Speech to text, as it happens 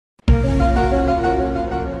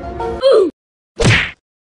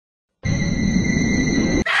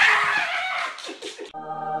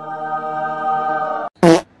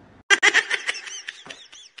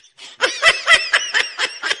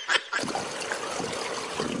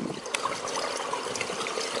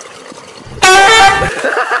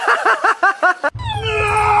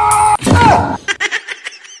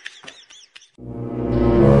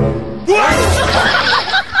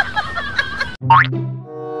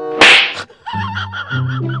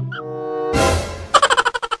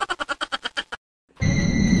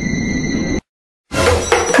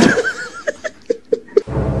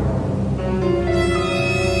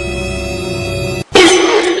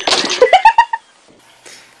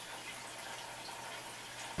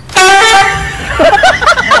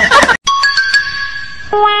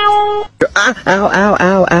Ow, ow,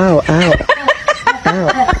 ow, ow, ow.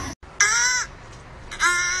 Ow.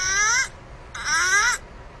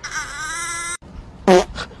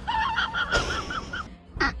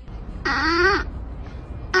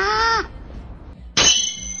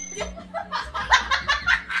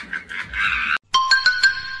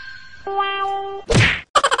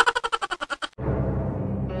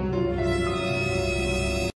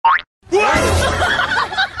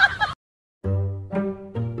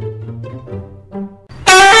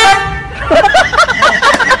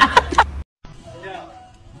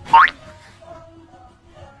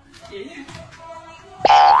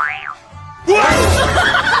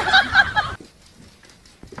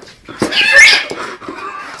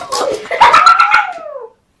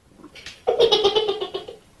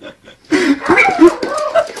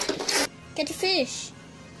 Get a fish.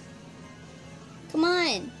 Come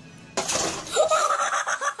on.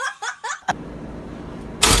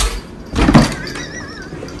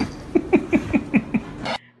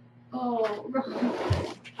 Oh,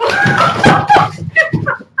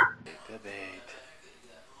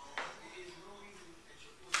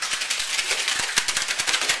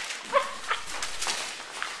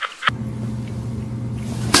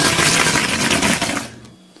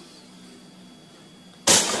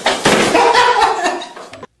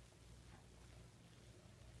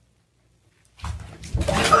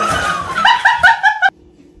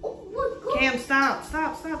 Cam, stop,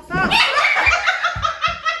 stop, stop, stop.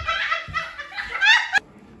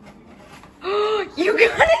 you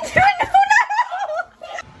got into it.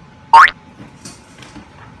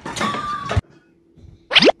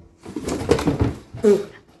 No.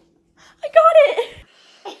 I got it.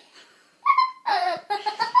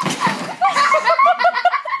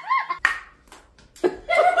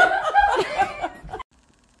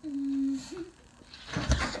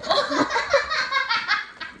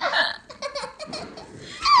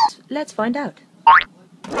 Let's find out.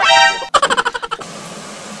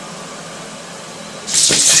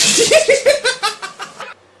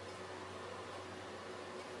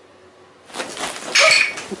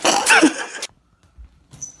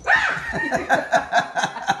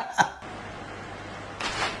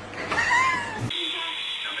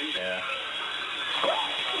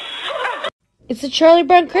 It's a Charlie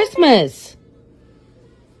Brown Christmas.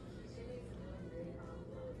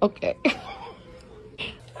 Okay.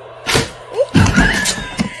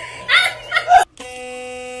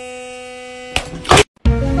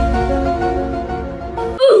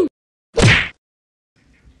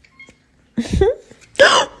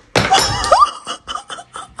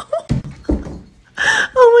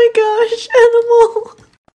 Oh my gosh, animal.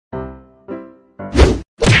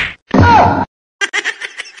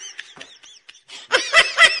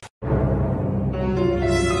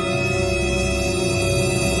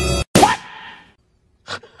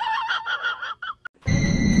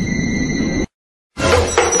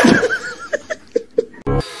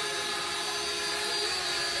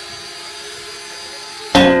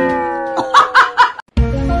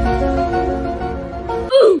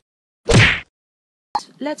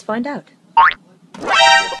 Let's find out. I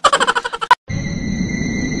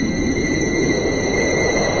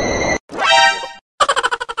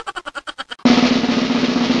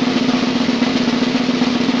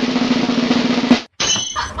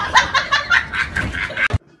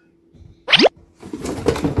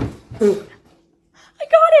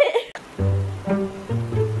got it.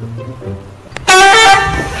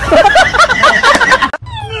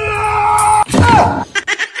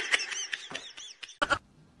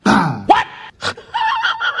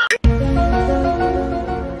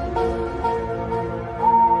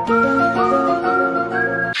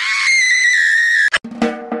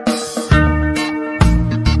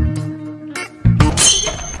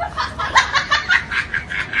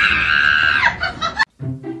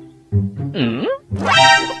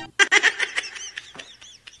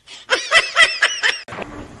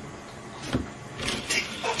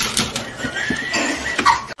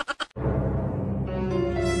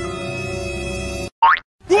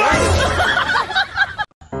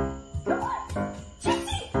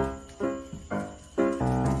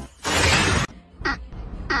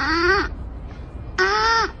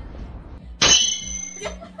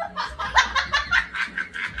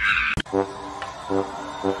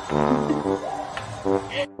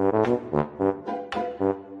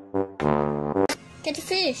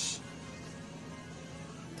 fish.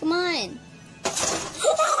 Come on.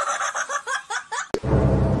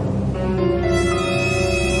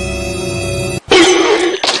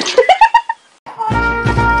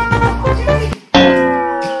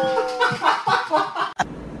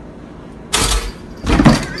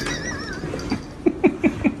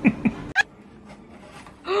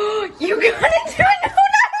 You got into it.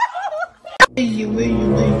 No,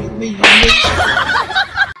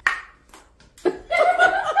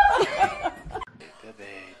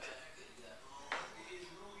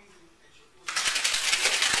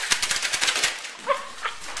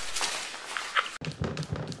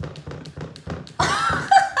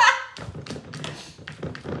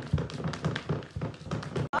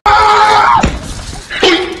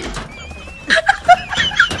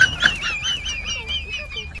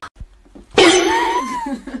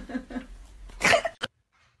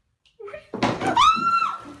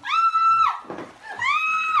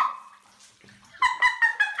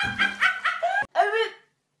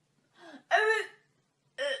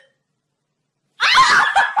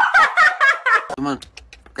 Come on,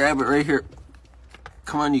 grab it right here.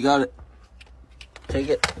 Come on, you got it. Take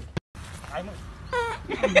it.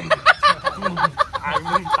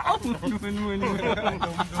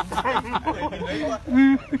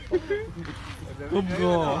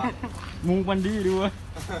 Muốn quanh đi đua.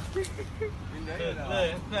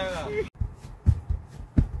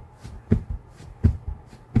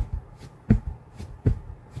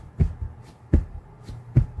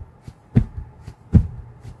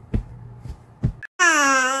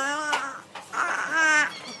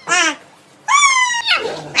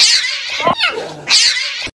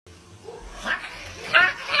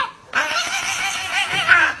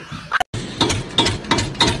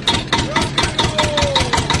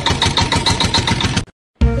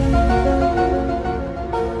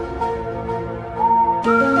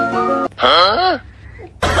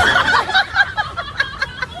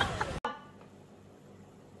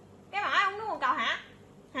 cái mỏ ông nuốt bồn cầu hả?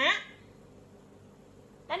 Hả?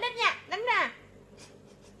 Đánh đít nha, đánh nè.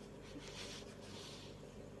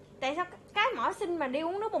 Tại sao cái mỏ xinh mà đi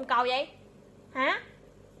uống nước bồn cầu vậy? Hả?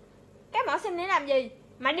 Cái mỏ xinh để làm gì?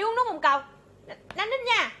 Mà đi uống nước bồn cầu. Đánh đít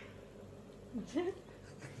nha.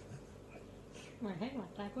 Mà thấy mặt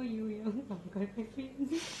ta có vui không? Còn coi cái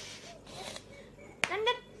phim. Đánh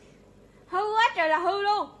đít. Hư quá trời là hư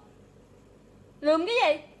luôn. Lườm cái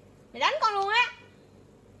gì? Mày đánh con luôn á.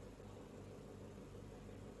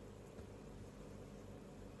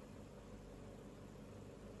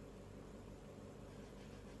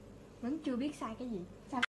 Vẫn chưa biết sai cái gì.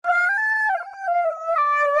 Sao?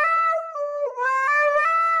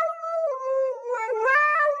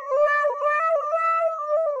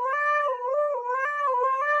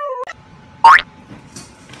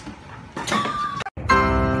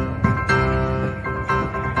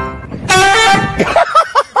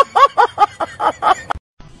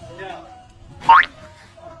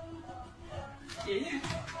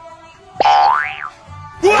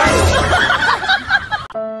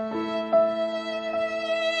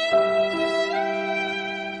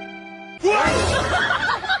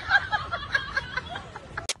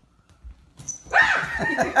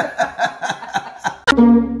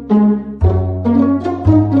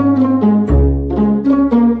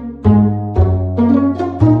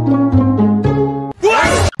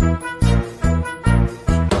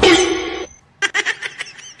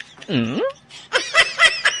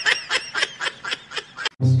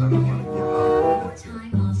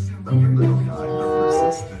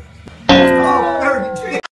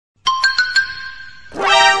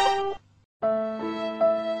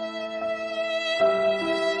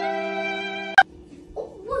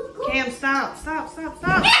 Cam,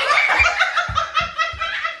 stop.